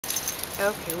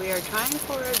Okay, we are trying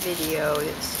for a video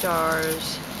that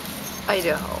stars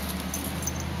Idaho.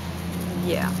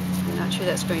 Yeah, I'm not sure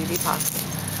that's going to be possible.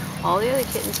 All the other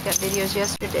kittens got videos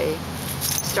yesterday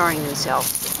starring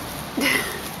themselves.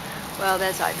 Well,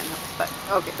 that's Idaho, but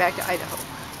okay, back to Idaho.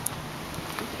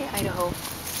 Okay, Idaho.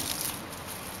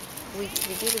 We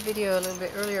did a video a little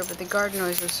bit earlier, but the guard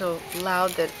noise was so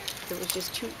loud that it was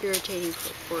just too irritating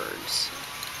for words.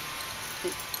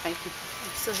 I can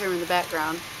still hear them in the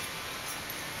background.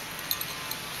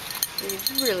 We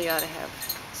really ought to have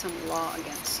some law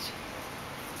against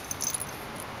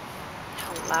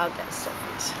how loud that stuff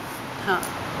is. Huh.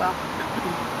 Well,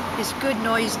 it's good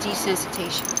noise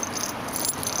desensitization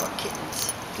for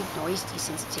kittens. Good noise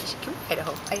desensitization. Come on,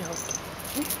 Idaho. Idaho.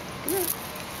 Come on.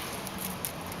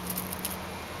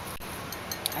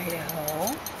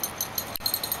 Idaho.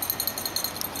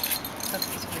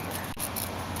 Okay, it's over here.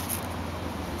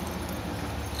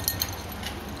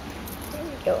 There we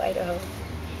go, Idaho.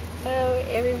 Oh,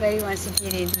 everybody wants to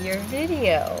get into your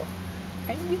video.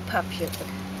 Aren't you popular?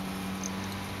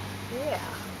 Yeah.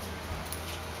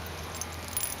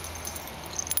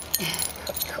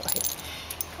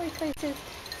 Koi says,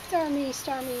 star me,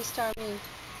 star me, star me.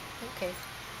 Okay.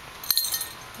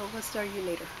 Well, we'll star you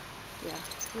later. Yeah,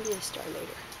 we'll be a star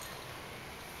later.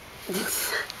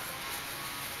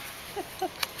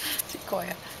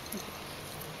 Sequoia.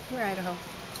 Come here, Idaho.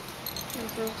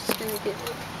 He's just going to get a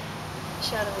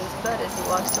shot of his butt as he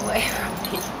walks away from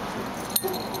me.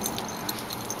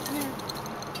 Come here.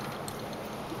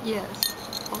 Yes.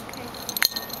 Okay.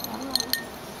 All right.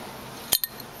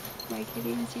 I can't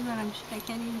even see what I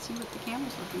can't even see what the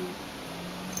camera's looking at.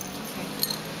 Okay.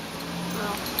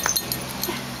 Well.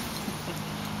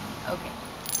 Okay.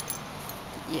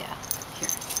 Yeah.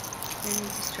 Here. Maybe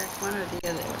just track one or the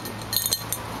other.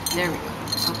 There we go.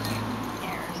 Okay.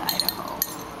 There's Idaho.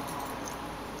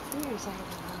 Here's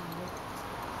Idaho.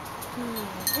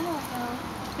 Hello.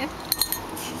 Yep.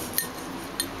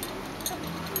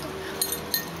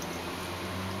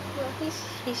 Well,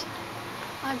 he's.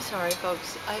 I'm sorry,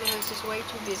 folks. Idaho's just way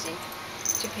too busy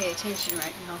to pay attention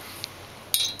right now.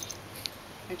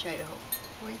 Aren't you, Idaho?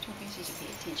 Way too busy to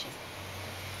pay attention.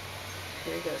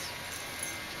 There he goes.